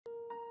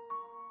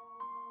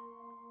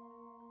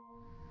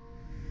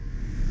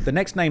The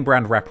next name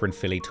brand rapper in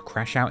Philly to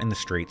crash out in the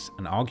streets,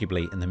 and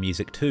arguably in the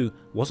music too,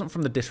 wasn't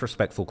from the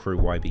disrespectful crew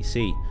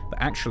YBC,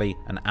 but actually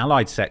an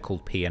allied set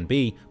called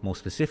PNB, more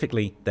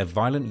specifically their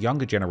violent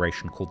younger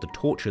generation called the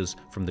Tortures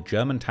from the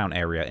Germantown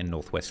area in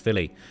northwest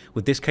Philly,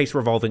 with this case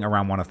revolving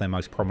around one of their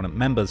most prominent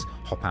members,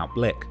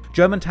 HopOutBlick.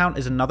 Germantown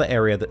is another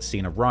area that's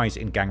seen a rise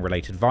in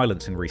gang-related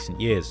violence in recent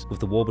years, with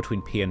the war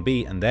between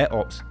PNB and their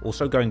ops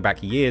also going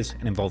back years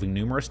and involving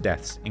numerous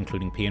deaths,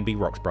 including PNB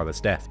Rock's brother's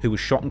death, who was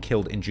shot and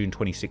killed in June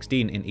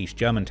 2016 in East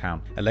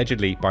Germantown,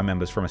 allegedly by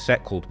members from a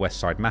set called West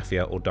Side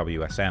Mafia or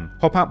WSM.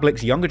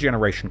 HopOutBlick's younger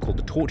generation called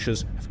the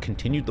Tortures have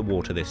continued the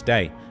war to this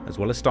day, as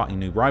well as starting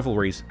new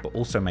rivalries but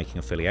also making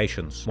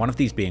affiliations, one of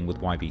these being with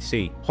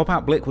YBC.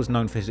 HopOutBlick was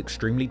known for his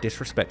extremely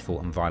disrespectful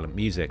and violent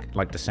music,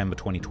 like December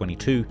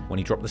 2022 when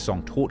he dropped the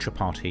song Torture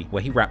Party,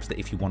 where he raps that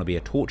if you want to be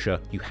a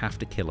torture, you have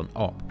to kill an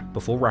op,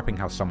 before rapping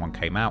how someone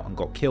came out and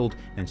got killed,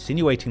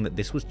 insinuating that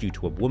this was due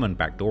to a woman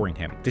backdooring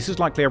him. This is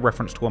likely a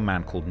reference to a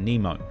man called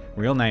Nemo,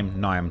 real name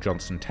Niam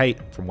Johnson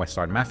Tate from West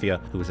Side Mafia,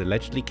 who was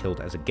allegedly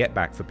killed as a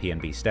get-back for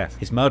PNB's death.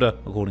 His murder,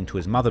 according to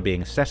his mother,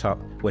 being a setup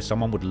where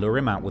someone would lure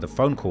him out with a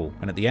phone call,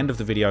 and at the end of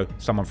the video,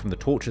 someone from the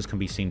Tortures can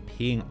be seen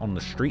peeing on the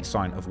street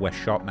sign of West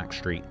Sharpnack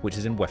Street, which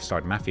is in West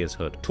Side Mafia's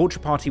hood. Torture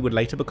Party would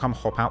later become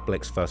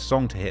HopOutBlick's first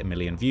song to hit 1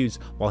 million views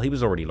while he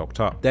was already locked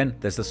up. Then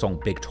there's the song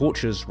Big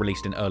Tortures,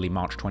 released in early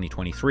March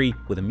 2023,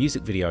 with a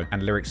music video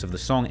and lyrics of the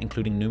song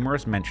including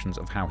numerous mentions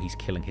of how he's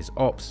killing his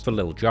ops for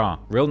Lil Jar,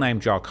 real name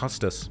Jar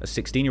Custis, a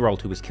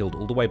 16-year-old who was killed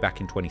all the way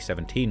back in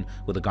 2017,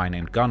 with a guy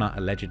named Gunner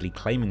allegedly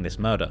claiming this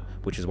murder,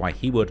 which is why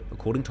he would,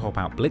 according to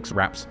HopOutBlick's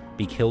raps,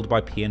 be killed by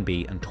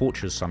PNB and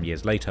Tortures some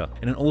years later.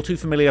 In an all too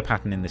familiar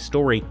pattern in this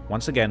story,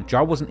 once again,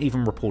 Jar wasn't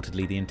even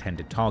reportedly the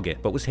intended target,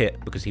 but was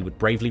hit because he would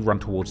bravely run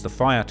towards the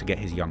fire to get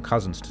his young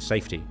cousins to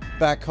safety.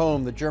 Back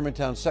home, the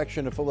Germantown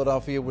section of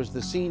Philadelphia was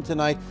the scene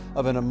tonight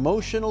of an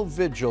emotional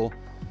vigil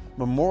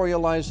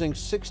memorializing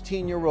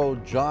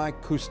 16-year-old Jai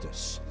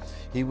Custis.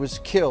 He was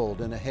killed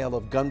in a hail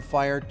of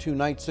gunfire 2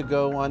 nights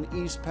ago on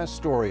East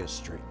Pastoria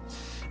Street.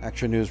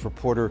 Action News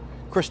reporter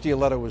Christy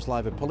Aletta was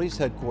live at police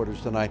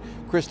headquarters tonight.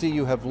 Christy,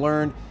 you have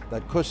learned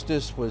that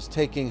Custis was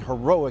taking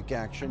heroic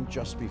action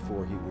just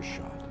before he was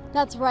shot.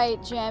 That's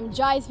right, Jim.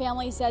 Jai's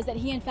family says that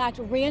he in fact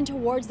ran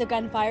towards the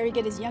gunfire to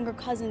get his younger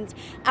cousins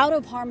out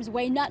of harm's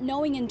way, not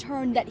knowing in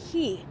turn that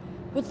he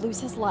would lose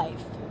his life.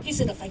 He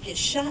said, if I get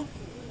shot,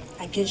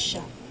 I get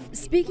shot.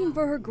 Speaking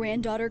for her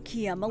granddaughter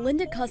Kia,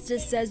 Melinda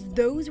Custis says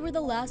those were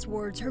the last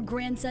words her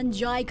grandson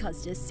Jai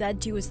Custis said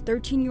to his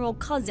 13-year-old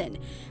cousin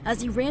as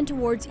he ran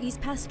towards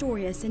East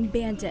Pastorius in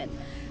Banton.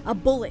 A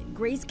bullet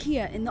grazed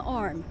Kia in the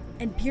arm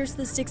and pierced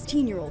the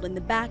 16-year-old in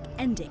the back,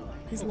 ending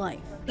his life.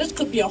 This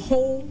could be a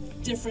whole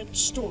different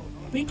story.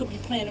 We could be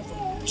planning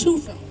for 2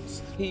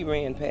 films. He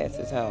ran past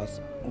his house,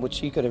 which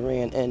he could have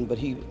ran in, but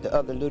the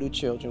other little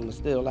children were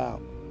still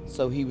out.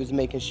 So he was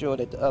making sure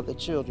that the other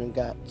children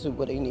got to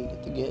where they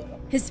needed to get.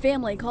 His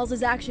family calls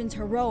his actions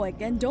heroic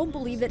and don't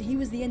believe that he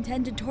was the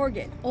intended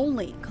target.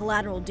 Only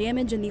collateral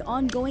damage and the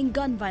ongoing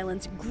gun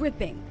violence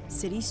gripping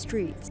city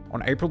streets.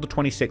 On April the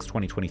 26th,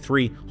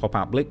 2023,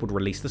 HopOutBlick would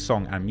release the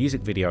song and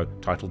music video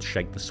titled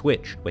Shake the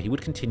Switch, where he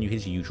would continue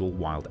his usual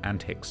wild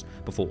antics,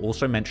 before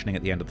also mentioning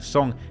at the end of the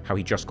song how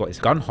he just got his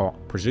gun hot,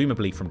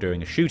 presumably from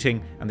doing a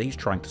shooting, and that he's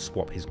trying to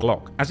swap his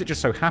Glock. As it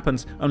just so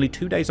happens, only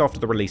 2 days after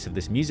the release of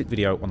this music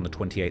video on the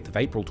 28th of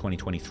April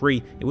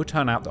 2023, it would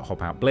turn out that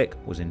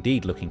HopOutBlick was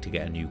indeed looking to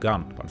get a new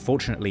gun, but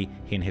unfortunately,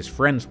 he and his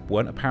friends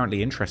weren't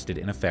apparently interested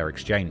in a fair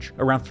exchange.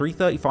 Around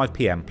 3:35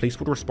 PM, police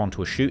would respond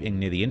to a shooting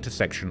near the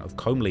intersection of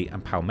Comely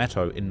and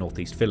Palmetto in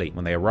northeast Philly.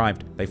 When they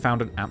arrived, they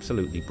found an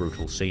absolutely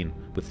brutal scene,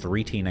 with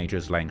 3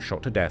 teenagers laying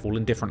shot to death, all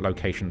in different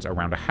locations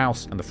around a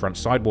house and the front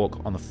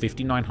sidewalk on the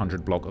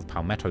 5900 block of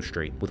Palmetto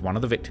Street, with one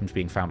of the victims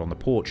being found on the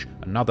porch,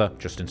 another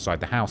just inside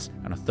the house,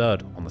 and a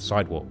third on the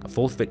sidewalk. A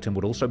 4th victim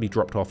would also be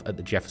dropped off at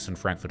the Jefferson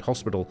Frankfurt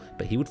Hospital,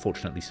 but he would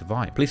fortunately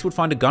survive. Police would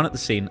find a gun at the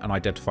scene and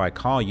identify a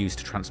car used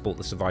to transport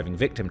the surviving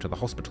victim to the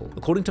hospital.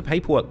 According to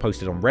paperwork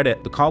posted on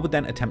Reddit, the car would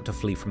then attempt to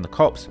flee from the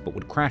cops, but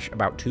would crash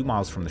about 2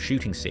 miles from the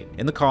shooting scene.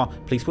 In the car,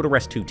 police would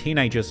arrest 2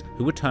 teenagers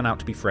who would turn out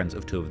to be friends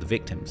of 2 of the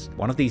victims.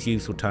 One of these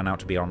youths would turn out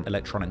to be on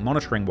electronic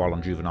monitoring while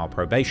on juvenile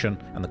probation,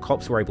 and the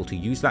cops were able to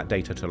use that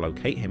data to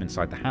locate him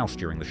inside the house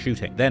during the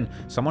shooting. Then,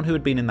 someone who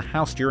had been in the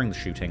house during the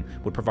shooting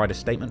would provide a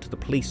statement to the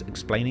police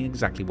explaining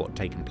exactly what had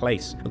taken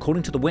place.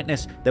 According to the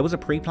witness, there was a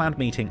pre-planned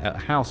meeting at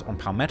a house on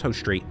Palmetto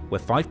Street where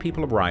 5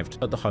 people arrived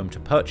at the home to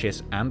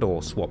purchase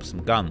and/or swap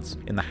some guns.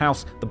 In the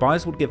house, the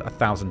buyers would give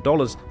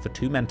 $1,000 for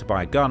 2 men to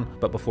buy a gun,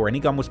 but before any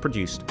gun was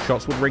produced,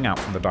 shots would ring out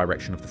from the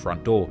direction of the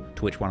front door,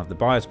 to which one of the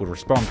buyers would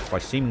respond by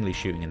seemingly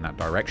shooting in that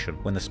direction.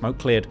 When the smoke smoke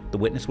cleared, the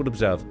witness would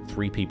observe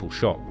 3 people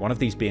shot, one of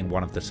these being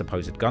one of the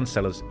supposed gun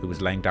sellers who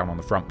was laying down on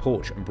the front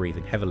porch and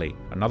breathing heavily,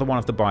 another one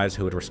of the buyers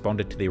who had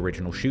responded to the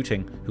original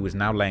shooting who was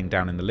now laying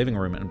down in the living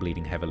room and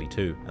bleeding heavily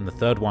too, and the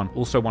third one,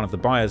 also one of the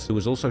buyers, who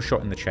was also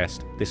shot in the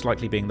chest, this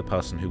likely being the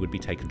person who would be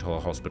taken to a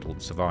hospital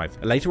and survive.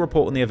 A later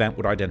report on the event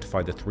would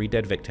identify the 3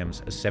 dead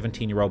victims as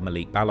 17-year-old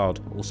Malik Ballard,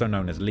 also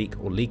known as Leek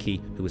or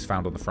Leaky, who was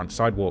found on the front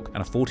sidewalk,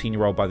 and a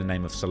 14-year-old by the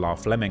name of Salah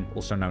Fleming,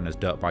 also known as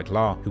Dirtbike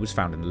La, who was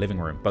found in the living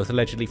room, both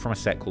allegedly from a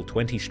set called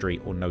 20th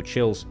Street or No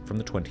Chills from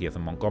the 20th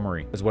and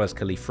Montgomery, as well as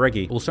Khalif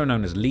Freghi, also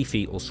known as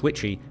Leafy or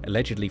Switchy,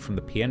 allegedly from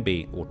the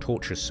PNB or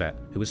Tortures set,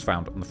 who was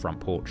found on the front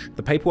porch.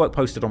 The paperwork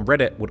posted on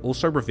Reddit would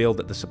also reveal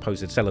that the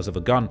supposed sellers of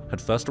a gun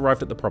had first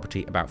arrived at the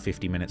property about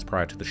 50 minutes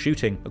prior to the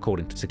shooting,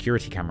 according to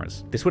security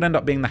cameras. This would end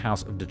up being the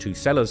house of the 2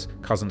 sellers,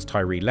 cousins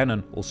Tyree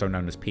Lennon, also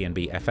known as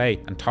PNB FA,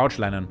 and Taj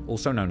Lennon,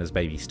 also known as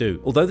Baby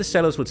Stu. Although the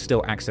sellers would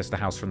still access the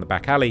house from the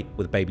back alley,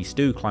 with Baby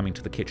Stu climbing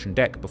to the kitchen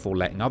deck before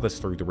letting others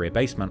through the rear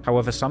basement,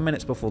 however, some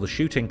minutes before the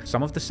shooting,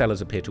 some of the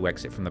sellers appear to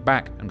exit from the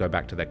back and go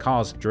back to their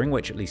cars, during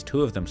which at least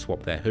 2 of them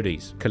swapped their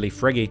hoodies. Khalif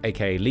Freghi,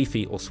 aka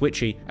Leafy or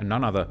Switchy, and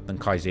none other than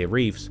Kaiser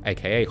Reeves,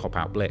 aka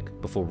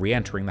HopOutBlick, before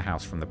re-entering the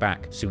house from the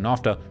back. Soon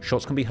after,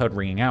 shots can be heard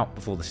ringing out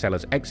before the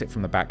sellers exit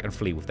from the back and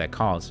flee with their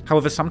cars.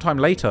 However, sometime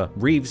later,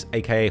 Reeves,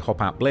 aka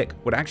HopOutBlick,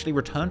 would actually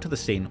return to the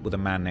scene with a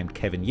man named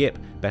Kevin Yip,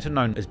 better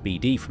known as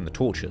BD from the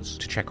Tortures,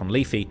 to check on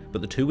Leafy,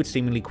 but the 2 would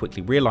seemingly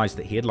quickly realize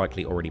that he had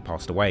likely already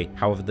passed away.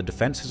 However, the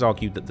defense has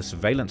argued that the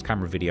surveillance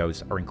camera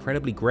videos are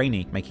incredibly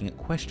grainy, making it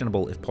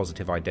questionable if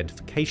positive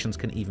identifications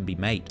can even be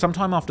made.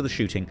 Sometime after the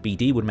shooting,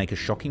 BD would make a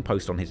shocking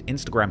post on his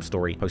Instagram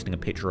story, posting a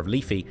picture of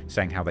Leafy,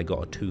 saying how they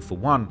got a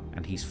 2-for-1,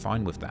 and he's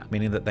fine with that,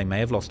 meaning that they may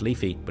have lost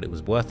Leafy, but it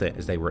was worth it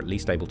as they were at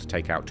least able to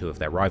take out 2 of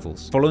their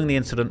rivals. Following the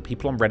incident,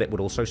 people on Reddit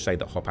would also say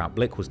that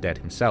HopOutBlick was dead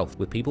himself,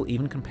 with people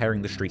even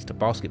comparing the streets to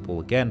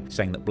basketball again,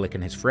 saying that Blick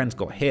and his friends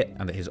got hit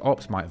and that his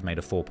ops might have made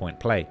a 4-point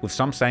play, with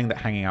some saying that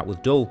hanging out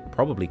with Dull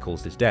probably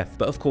caused his death.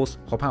 But of course,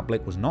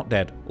 HopOutBlick was not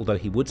dead, although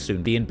he would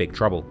soon be in big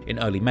trouble. In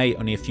early May,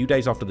 only a few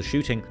days after the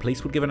shooting,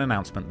 police would give an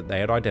announcement that they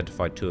had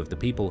identified 2 of the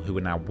people who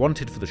were now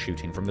wanted for the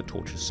shooting from the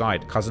Tortures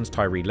side, cousins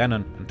Tyree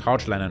Lennon and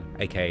Taj Lennon,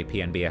 aka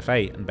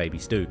PNBFA and Baby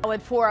Stu.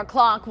 At 4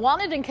 o'clock,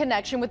 wanted in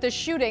connection with the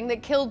shooting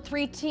that killed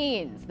 3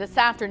 teens. This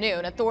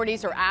afternoon,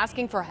 authorities are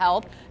asking for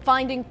help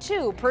finding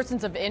 2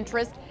 persons of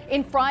interest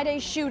in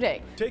Friday's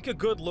shooting. Take a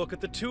good look at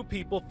the 2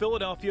 people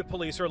Philadelphia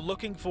police are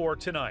looking for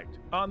tonight.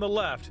 On the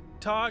left,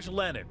 Taj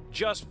Lennon,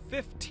 just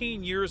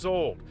 15 years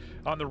old.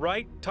 On the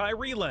right,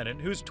 Tyree Lennon,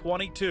 who's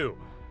 22.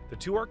 The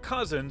 2 are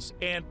cousins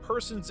and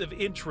persons of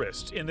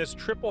interest in this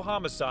triple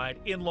homicide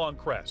in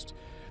Longcrest.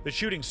 The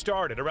shooting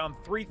started around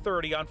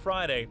 3:30 on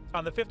Friday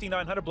on the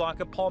 5900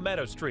 block of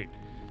Palmetto Street.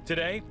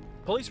 Today,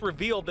 police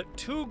revealed that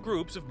 2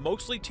 groups of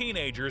mostly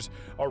teenagers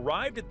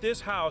arrived at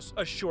this house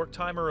a short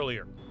time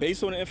earlier.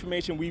 Based on the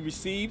information we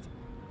received,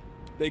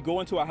 they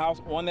go into a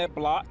house on that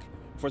block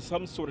for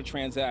some sort of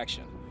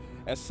transaction.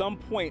 At some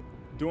point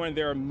during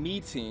their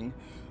meeting,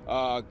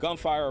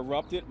 gunfire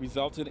erupted,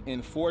 resulted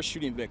in 4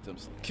 shooting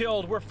victims.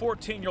 Killed were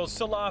 14-year-old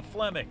Salah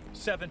Fleming,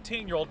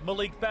 17-year-old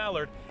Malik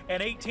Ballard,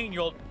 and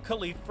 18-year-old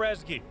Khalif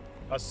Freghi.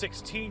 A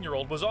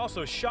 16-year-old was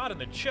also shot in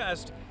the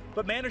chest,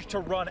 but managed to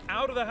run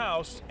out of the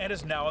house and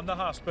is now in the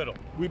hospital.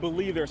 We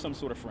believe they're some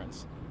sort of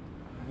friends.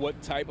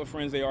 What type of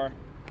friends they are,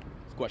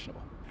 it's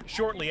questionable.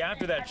 Shortly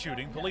after that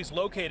shooting, police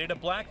located a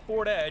black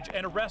Ford Edge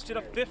and arrested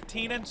a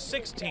 15 and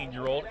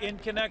 16-year-old in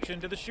connection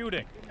to the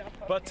shooting.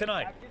 But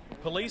tonight,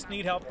 police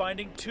need help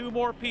finding 2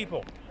 more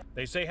people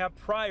they say have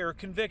prior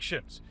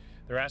convictions.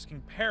 They're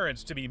asking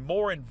parents to be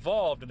more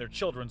involved in their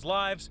children's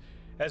lives,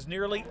 as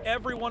nearly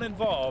everyone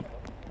involved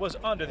was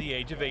under the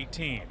age of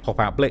 18.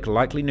 HopOutBlick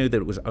likely knew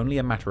that it was only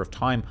a matter of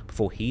time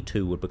before he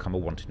too would become a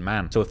wanted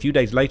man. So a few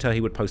days later,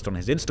 he would post on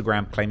his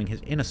Instagram claiming his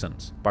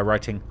innocence by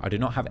writing, "I do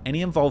not have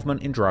any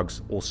involvement in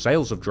drugs or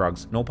sales of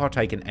drugs, nor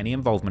partake in any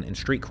involvement in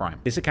street crime.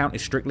 This account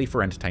is strictly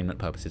for entertainment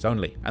purposes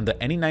only, and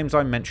that any names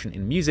I mention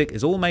in music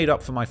is all made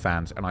up for my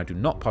fans, and I do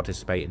not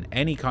participate in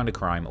any kind of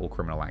crime or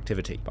criminal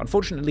activity." But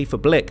unfortunately for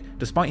Blick,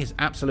 despite his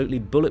absolutely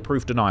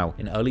bulletproof denial,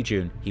 in early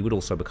June, he would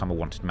also become a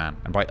wanted man.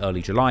 And by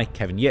early July,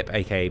 Kevin Yip,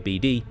 aka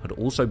BD, had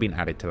also been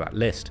added to that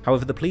list.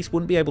 However, the police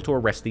wouldn't be able to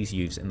arrest these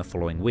youths in the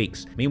following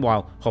weeks.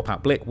 Meanwhile,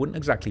 HopOutBlick wouldn't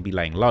exactly be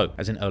laying low,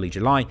 as in early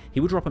July, he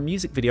would drop a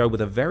music video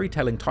with a very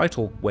telling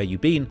title, "Where You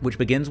Been?", which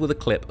begins with a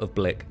clip of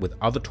Blick with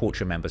other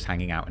Torture members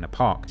hanging out in a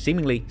park,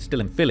 seemingly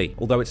still in Philly.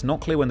 Although it's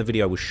not clear when the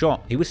video was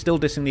shot, he was still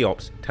dissing the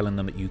ops, telling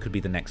them that you could be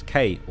the next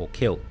K or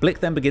kill.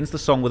 Blick then begins the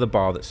song with a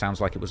bar that sounds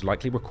like it was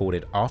likely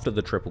recorded after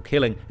the triple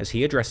killing, as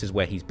he addresses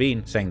where he's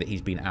been, saying that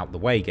he's been out the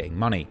way getting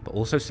money, but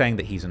also saying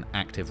that he's an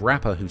active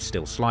rapper who's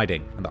still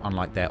sliding. and that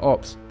unlike their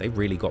ops, they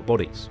really got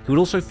bodies. He would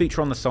also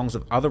feature on the songs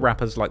of other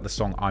rappers like the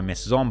song I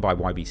Miss Zom by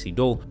YBC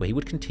Doll, where he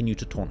would continue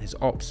to taunt his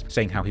ops,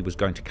 saying how he was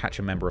going to catch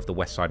a member of the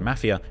West Side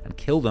Mafia and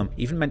kill them,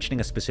 even mentioning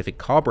a specific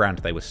car brand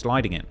they were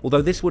sliding in,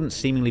 although this wouldn't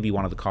seemingly be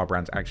one of the car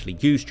brands actually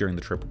used during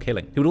the triple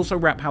killing. He would also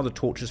rap how the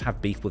Tortures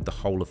have beef with the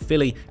whole of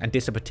Philly and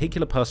diss a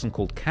particular person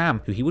called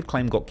Cam, who he would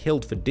claim got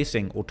killed for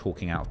dissing or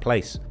talking out of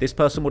place. This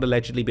person would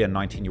allegedly be a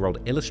 19-year-old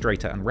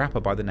illustrator and rapper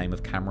by the name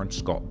of Cameron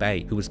Scott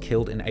Bay, who was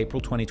killed in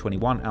April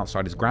 2021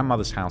 outside his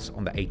grandmother's house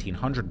on the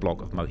 1800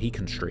 block of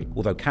Mohican Street,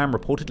 although Cam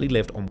reportedly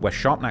lived on West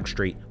Sharpnack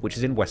Street, which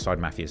is in West Side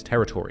Mafia's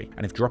territory.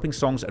 And if dropping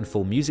songs and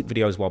full music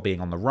videos while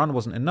being on the run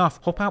wasn't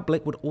enough,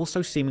 HopOutBlick would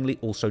also seemingly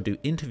do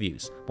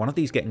interviews, one of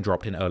these getting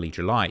dropped in early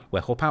July,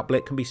 where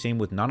HopOutBlick can be seen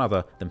with none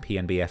other than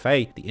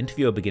PNB-FA, the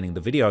interviewer beginning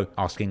the video,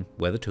 asking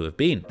where the two have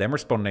been, then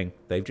responding,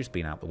 they've just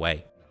been out the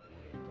way.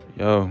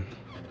 Yo,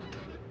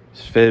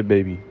 it's Fed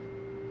Baby.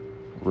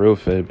 Real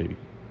Fed Baby.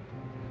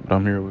 But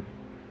I'm here with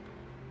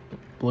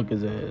Look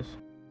his ass.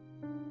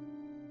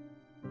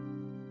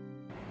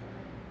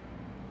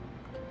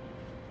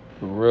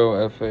 the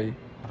real FA.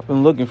 I've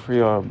been looking for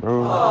y'all,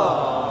 bro.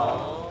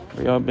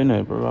 Where y'all been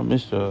at, bro? I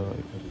missed y'all.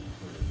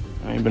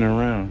 I ain't been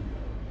around.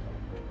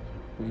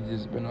 We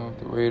just been off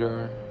the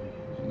radar.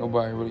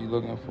 Nobody really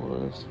looking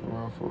for us,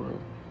 for real.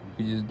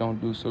 We just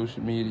don't do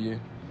social media.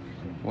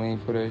 Waiting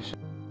for that shit.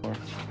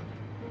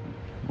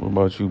 What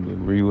about you, Blake?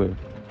 Where you at?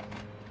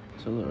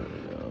 Chill out,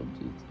 y'all.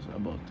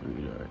 I'm about to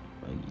read art,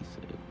 like you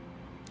said.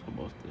 I'm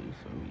about to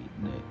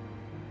read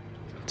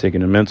that.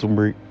 Taking a mental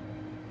break.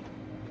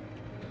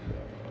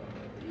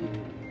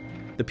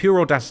 The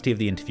pure audacity of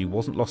the interview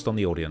wasn't lost on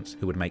the audience,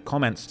 who would make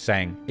comments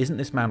saying, "Isn't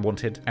this man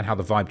wanted?" and how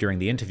the vibe during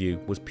the interview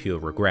was pure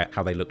regret,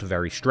 how they looked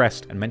very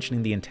stressed, and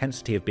mentioning the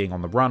intensity of being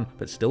on the run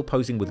but still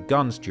posing with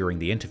guns during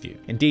the interview.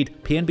 Indeed,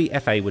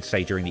 PNB-FA would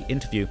say during the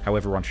interview how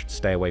everyone should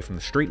stay away from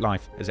the street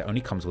life as it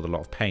only comes with a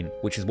lot of pain,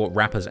 which is what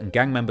rappers and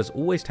gang members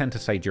always tend to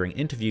say during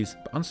interviews,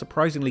 but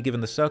unsurprisingly given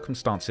the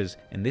circumstances,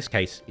 in this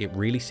case, it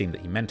really seemed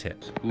that he meant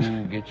it.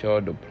 School, get y'all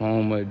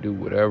diploma, do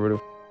whatever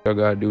the y'all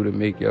gotta do to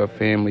make your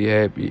family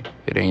happy.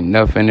 It ain't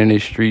nothing in the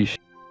street,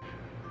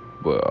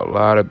 but a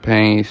lot of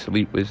pain,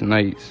 sleepless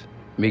nights,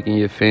 making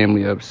your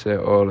family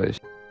upset, all that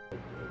shit.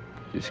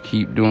 Just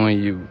keep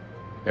doing you.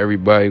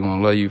 Everybody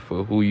gonna love you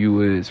for who you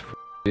is.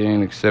 They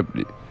ain't accept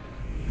it.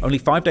 Only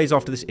 5 days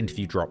after this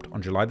interview dropped,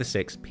 on July the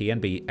 6th,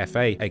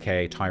 PNB-FA,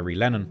 aka Tyree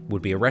Lennon,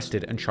 would be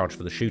arrested and charged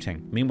for the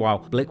shooting.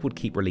 Meanwhile, Blick would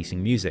keep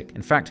releasing music,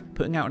 in fact,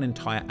 putting out an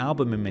entire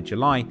album in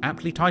mid-July,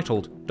 aptly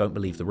titled Don't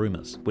Believe the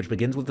Rumors, which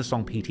begins with the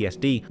song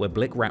PTSD, where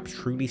Blick raps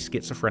truly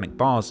schizophrenic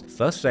bars,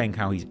 first saying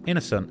how he's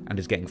innocent and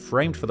is getting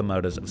framed for the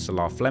murders of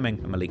Salah Fleming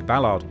and Malik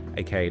Ballard,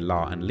 aka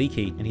La and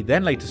Leaky, and he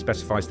then later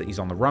specifies that he's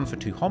on the run for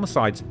 2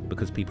 homicides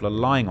because people are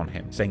lying on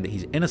him, saying that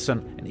he's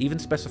innocent and even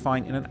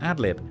specifying in an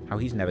ad-lib how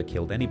he's never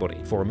killed anybody,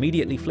 before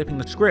immediately flipping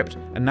the script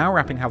and now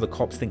rapping how the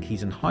cops think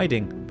he's in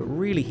hiding, but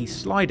really he's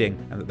sliding,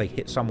 and that they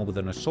hit someone with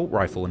an assault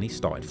rifle and he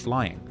started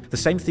flying. The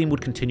same theme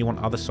would continue on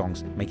other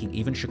songs, making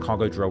even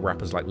Chicago drill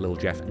rappers like Lil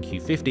Jeff and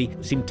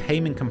Q50 seem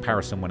tame in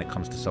comparison when it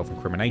comes to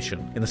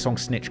self-incrimination. In the song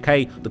Snitch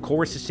K, the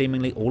chorus is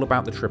seemingly all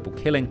about the triple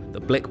killing,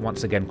 that Blick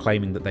once again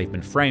claiming that they've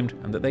been framed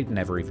and that they'd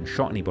never even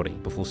shot anybody,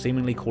 before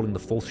seemingly calling the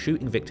 4th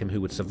shooting victim who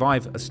would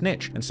survive a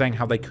snitch and saying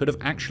how they could have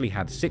actually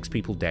had 6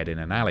 people dead in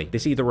an alley.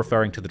 This either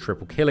referring to the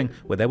triple killing,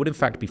 where there would in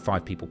fact be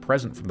 5 people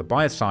present from the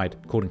buyer's side,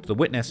 according to the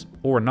witness,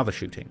 or another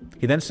shooting.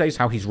 He then says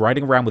how he's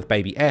riding around with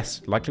Baby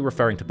S, likely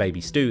referring to Baby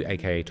Stu,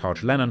 aka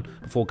Taj Lennon,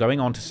 before going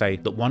on to say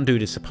that one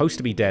dude is supposed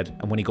to be dead,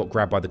 and when he got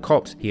grabbed by the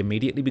cops, he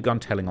immediately begun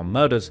telling on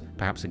murders,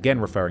 perhaps again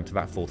referring to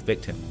that 4th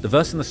victim. The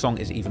verse in the song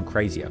is even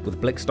crazier, with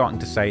Blick starting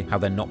to say how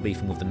they're not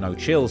beefing with the No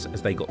Chills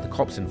as they got the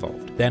cops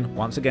involved, then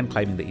once again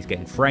claiming that he's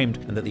getting framed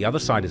and that the other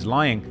side is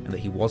lying and that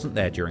he wasn't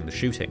there during the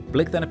shooting.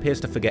 Blick then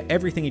appears to forget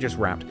everything he just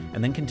rapped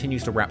and then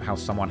continues to rap how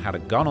someone had a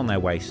gun on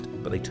their waist,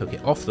 but they took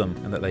it off them,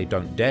 and that they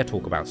don't dare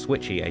talk about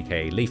Switchy,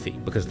 aka Leafy,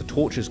 because the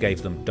Tortures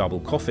gave them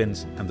double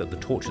coffins, and that the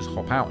Tortures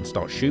hop out and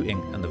start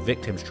shooting, and the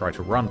victims try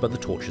to run, but the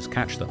Tortures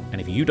catch them. And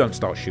if you don't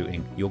start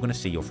shooting, you're going to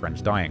see your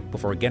friends dying.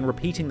 Before again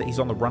repeating that he's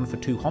on the run for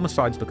 2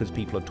 homicides because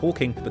people are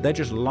talking, but they're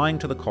just lying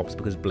to the cops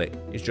because Blick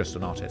is just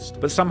an artist.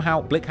 But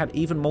somehow, Blick had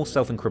even more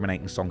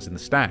self-incriminating songs in the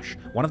stash,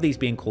 one of these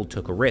being called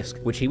Took a Risk,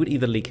 which he would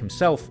either leak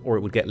himself or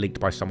it would get leaked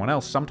by someone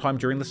else sometime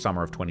during the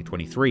summer of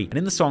 2023. And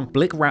in the song,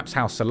 Blick raps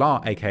how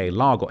Salah, aka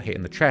La, got hit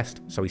in the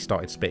chest, so he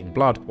started spitting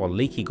blood, while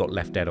Leaky got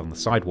left dead on the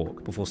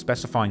sidewalk, before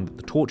specifying that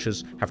the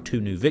Tortures have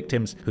 2 new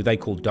victims, who they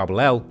call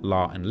Double L,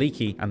 La and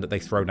Leaky, and that they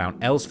throw down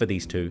L's for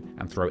these 2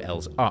 and throw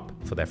L's up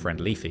for their friend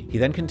Leafy. He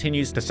then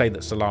continues to say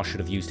that Salah should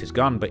have used his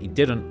gun, but he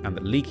didn't, and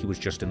that Leaky was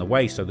just in the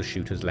way, so the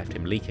shooters left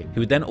him leaking. He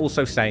would then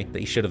also say that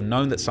he should have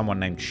known that someone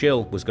named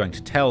Chill was going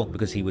to tell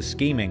because he was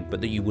scheming, but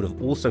that you would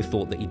have also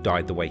thought that he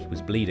died the way he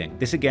was bleeding.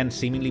 This again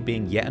seemingly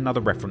being yet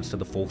another reference to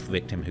the 4th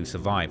victim who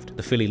survived.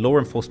 The Philly law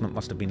enforcement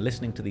must have been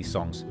listening to these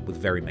songs with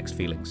very mixed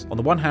feelings. On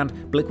the one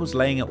hand, Blick was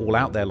laying it all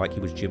out there like he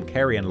was Jim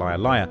Carrey and Liar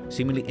Liar,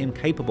 seemingly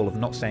incapable of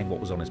not saying what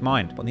was on his mind,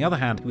 mind. But on the other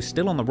hand, he was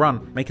still on the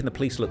run, making the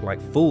police look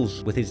like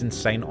fools with his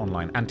insane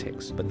online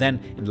antics. But then,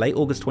 in late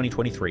August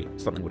 2023,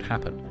 something would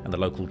happen, and the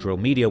local drill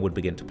media would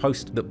begin to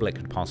post that Blick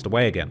had passed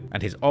away again,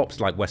 and his ops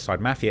like Westside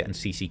Mafia and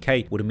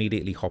CCK would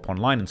immediately hop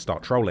online and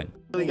start trolling.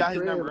 Got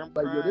his number.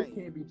 Like, yo, this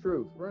can't be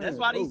true. That's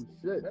why they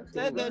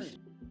said that.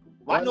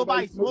 Why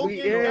nobody smoking?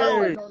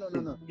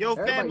 No. Yo,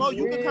 Famo,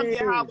 you can come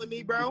get high with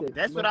me, bro.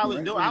 That's what I was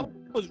doing. I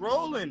was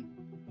rolling.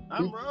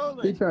 I'm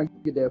rolling. He trying to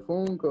get that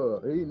phone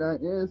call. He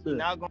not answering. He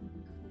not going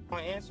to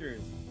answer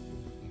it.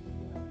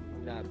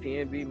 Nah,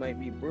 PNB might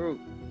be broke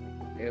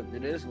after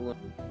this one.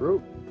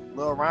 Broke.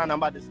 Lil Ron, I'm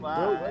about to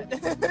slide.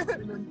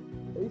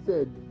 They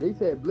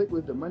said Blick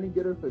was the money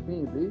getter for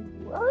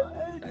PNB.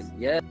 What?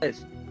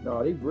 Yes.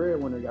 No, they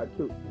breadwinner got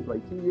killed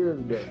like 2 years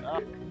ago.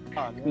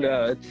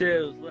 No,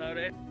 chill, slow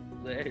that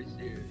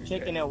shit.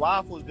 Chicken and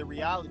waffles, the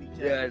reality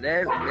check. Yeah,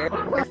 that's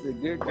a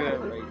good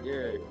gun right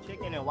there.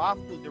 Chicken and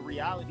waffles, the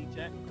reality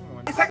check. Come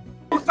on.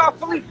 Old South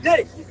Philly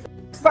dick.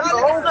 Suck the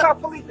old South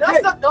Philly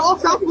dick. Suck the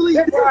old South Philly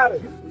dick.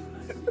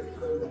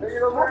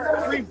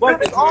 Three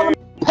buckets, all them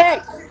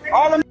pegs.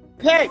 All them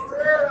pegs.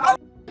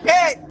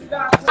 Pegs.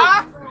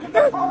 Huh?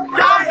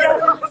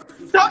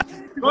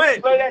 Go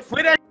ahead.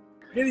 Play that.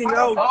 Didn't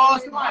know. Oh,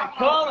 somebody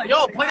call it.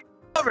 Yo, play it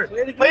over. Play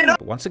it over.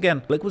 But once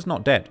again, Blick was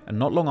not dead, and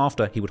not long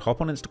after, he would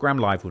hop on Instagram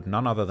Live with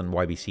none other than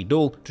YBC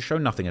Dool to show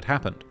nothing had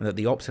happened, and that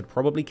the ops had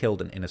probably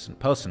killed an innocent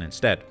person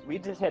instead. We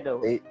just had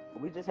to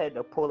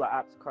pull the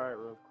ops card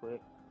real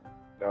quick.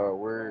 No,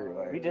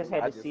 like, we just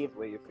had to see if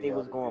they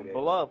was going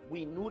bluff.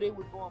 We knew they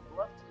was going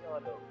bluff to y'all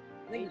though.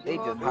 They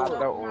just hopped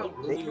out on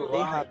they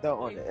hopped out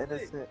on the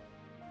innocent.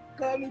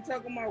 Call me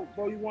talking about,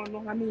 bro, you wanna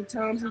know how many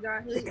times he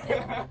got hit?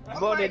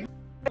 Bro,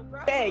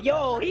 hey,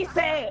 yo, he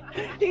said,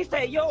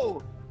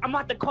 yo, I'm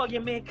about to call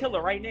your man killer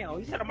right now.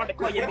 He said, I'm about to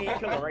call your man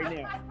killer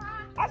right now.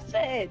 I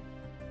said,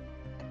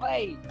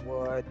 hey.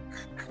 What?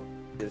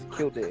 Just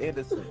killed the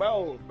innocent.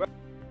 Bro,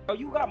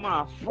 you got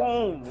my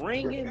phone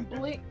ringing,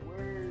 Blick.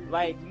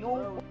 Like,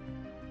 no.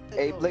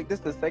 Hey, Blick, this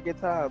the second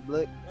time,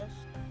 Blick.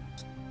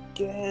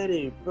 Get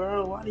it,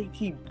 bro. Why do you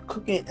keep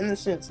cooking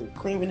innocents and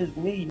claiming it's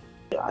me?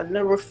 I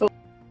never felt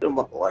in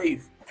my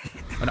life.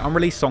 An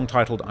unreleased song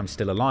titled I'm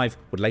Still Alive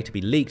would later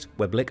be leaked,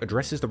 where Blick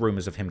addresses the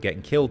rumours of him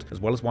getting killed, as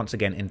well as once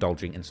again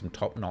indulging in some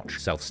top-notch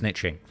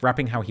self-snitching,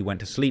 rapping how he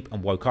went to sleep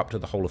and woke up to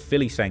the whole of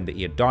Philly saying that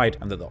he had died,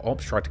 and that the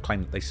ops tried to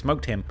claim that they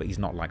smoked him, but he's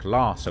not like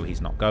La, so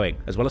he's not going,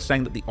 as well as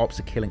saying that the ops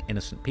are killing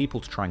innocent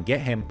people to try and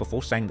get him,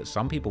 before saying that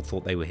some people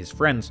thought they were his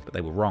friends, but they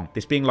were wrong,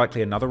 this being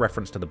likely another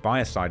reference to the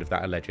bias side of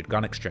that alleged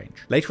gun exchange.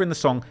 Later in the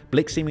song,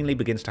 Blick seemingly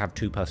begins to have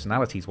two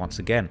personalities once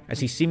again,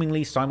 as he's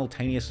seemingly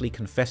simultaneously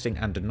confessing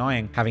and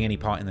denying having any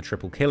part in the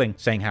triple killing,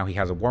 saying how he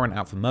has a warrant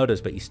out for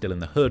murders but he's still in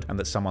the hood, and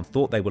that someone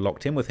thought they were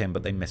locked in with him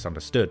but they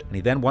misunderstood. And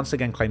he then once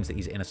again claims that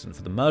he's innocent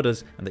for the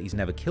murders and that he's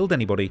never killed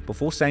anybody,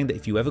 before saying that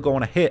if you ever go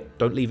on a hit,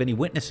 don't leave any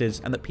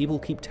witnesses, and that people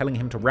keep telling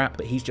him to rap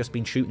but he's just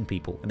been shooting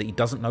people, and that he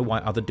doesn't know why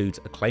other dudes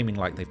are claiming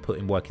like they've put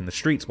in work in the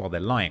streets while they're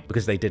lying,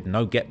 because they did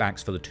no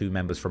getbacks for the two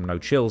members from No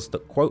Chills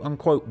that quote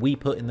unquote we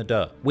put in the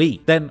dirt.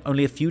 Then,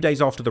 only a few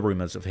days after the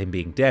rumours of him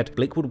being dead,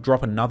 Blick would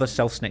drop another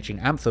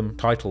self-snitching anthem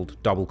titled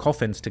Double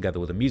Coffins together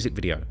with a music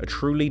video, a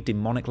truly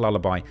demonic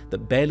lullaby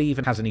that barely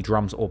even has any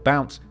drums or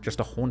bounce, just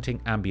a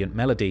haunting ambient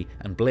melody,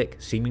 and Blick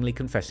seemingly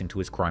confessing to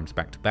his crimes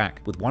back to back,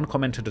 with one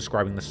commenter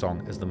describing the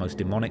song as the most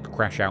demonic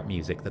crash-out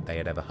music that they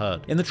had ever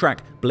heard. In the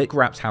track, Blick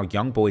raps how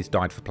young boys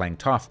died for playing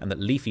tough, and that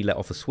Leafy let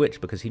off a switch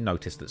because he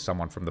noticed that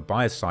someone from the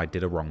buyer's side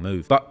did a wrong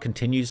move, but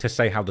continues to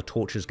say how the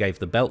Tortures gave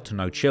the belt to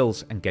No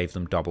Chills and gave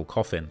them double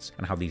coffins,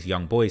 and how these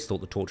young boys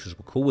thought the Tortures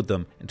were cool with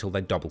them until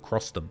they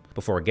double-crossed them,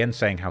 before again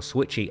saying how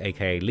Switchy,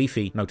 aka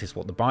Leafy, noticed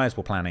what the buyers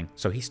were planning,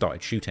 so he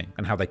started shooting,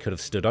 and how they could have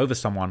stood over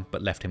someone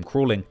but left him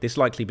crawling, this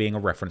likely being a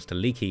reference to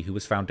Leaky, who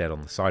was found dead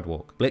on the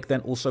sidewalk. Blick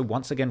then also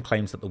once again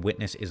claims that the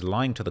witness is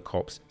lying to the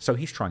cops, so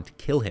he's trying to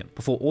kill him,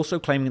 before also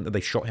claiming that they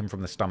shot him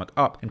from the stomach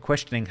up and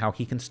questioning how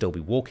he can still be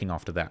walking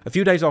after that. A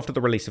few days after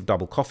the release of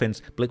Double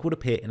Coffins, Blick would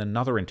appear in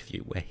another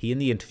interview where he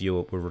and the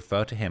interviewer would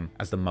refer to him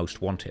as the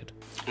most wanted.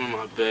 I'm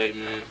my bag,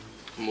 man.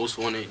 Most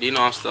wanted. They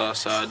know I'm still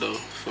outside though,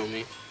 feel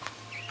me?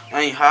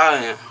 I ain't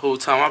hiding. Whole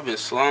time I've been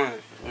slime.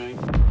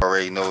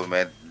 Already know,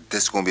 man,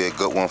 this is gonna be a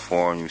good one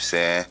for him, you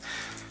saying?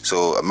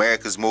 So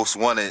America's Most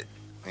Wanted, you know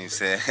what I'm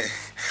saying?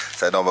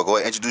 So no, but go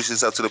ahead, introduce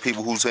yourself to the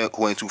people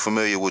who ain't too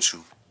familiar with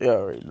you. You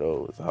already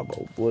know it's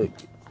HopOutBlick.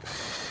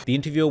 The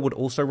interviewer would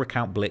also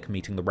recount Blick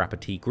meeting the rapper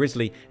T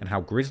Grizzly and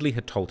how Grizzly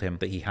had told him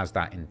that he has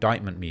that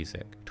indictment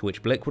music, to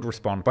which Blick would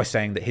respond by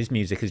saying that his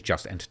music is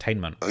just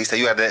entertainment. He said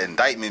you had that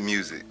indictment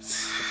music.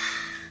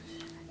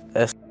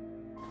 That's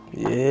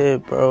yeah,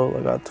 bro,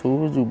 like I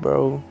told you,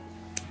 bro.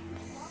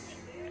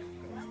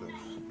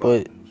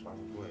 But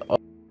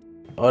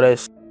all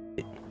that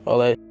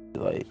like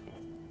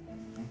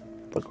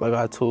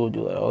I told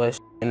you, like all that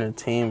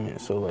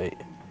entertainment, so like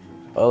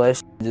all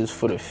that just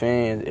for the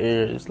fans,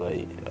 it's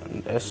like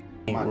that's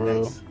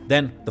real.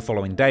 Then, the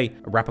following day,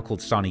 a rapper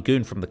called Sani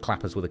Goon from the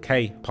Clappers with a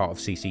K, part of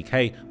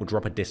CCK, would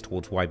drop a diss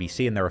towards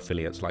YBC and their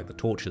affiliates like the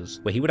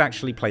Tortures, where he would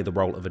actually play the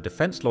role of a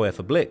defense lawyer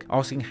for Blick,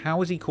 asking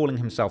how is he calling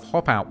himself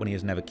Hop Out when he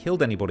has never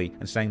killed anybody,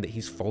 and saying that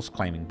he's false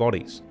claiming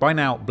bodies. By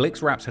now,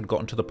 Blick's raps had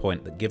gotten to the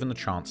point that given the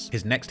chance,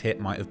 his next hit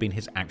might have been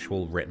his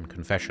actual written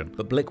confession.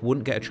 But Blick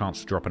wouldn't get a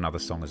chance to drop another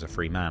song as a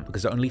free man,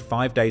 because only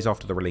 5 days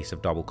after the release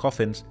of Double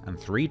Coffins, and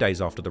 3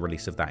 days after the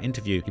release of that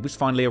interview, he was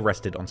finally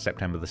arrested on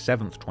September the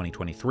 7th,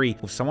 2023,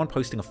 with someone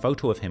posting a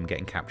photo of him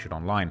getting captured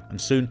online. And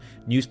soon,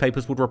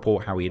 newspapers would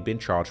report how he had been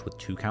charged with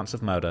 2 counts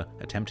of murder,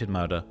 attempted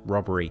murder,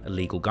 robbery,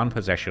 illegal gun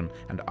possession,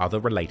 and other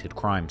related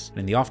crimes. And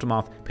in the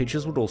aftermath,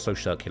 pictures would also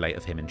circulate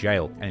of him in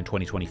jail. And in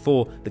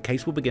 2024, the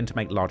case would begin to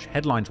make large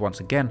headlines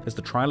once again, as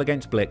the trial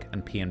against Blick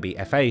and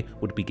PNB FA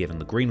would be given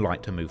the green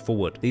light to move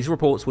forward. These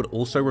reports would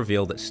also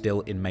reveal that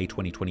still in May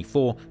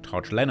 2024,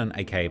 Taj Lennon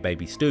aka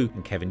Baby Stu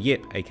and Kevin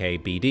Yip aka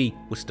BD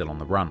were still on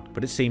the run,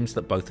 but it seems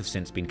that both have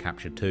since been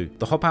captured too.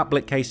 The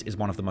HopOutBlick case is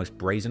one of the most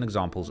brazen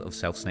examples of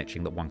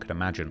self-snitching that one could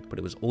imagine, but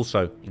it was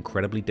also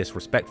incredibly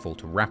disrespectful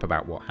to rap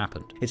about what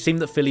happened. It seemed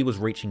that Philly was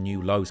reaching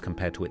new lows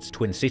compared to its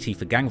twin city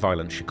for gang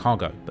violence,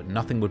 Chicago, but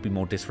nothing would be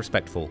more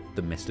disrespectful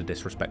than Mr.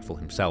 Disrespectful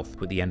himself,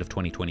 who at the end of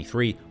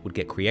 2023 would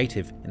get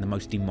creative in the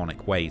most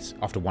demonic ways,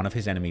 after one of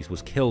his enemies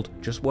was killed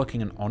just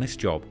working an honest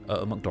job at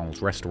a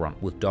McDonald's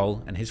restaurant, with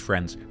Doll and his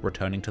friends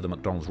returning to the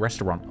McDonald's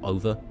restaurant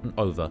over and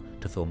over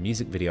to film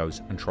music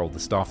videos and troll the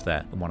staff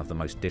there. In one of the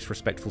most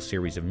disrespectful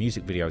series of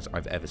music videos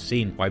I've ever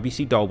seen,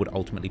 YBC Doll would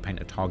ultimately paint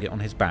a target on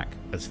his back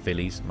as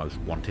Philly's most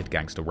wanted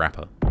gangster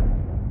rapper.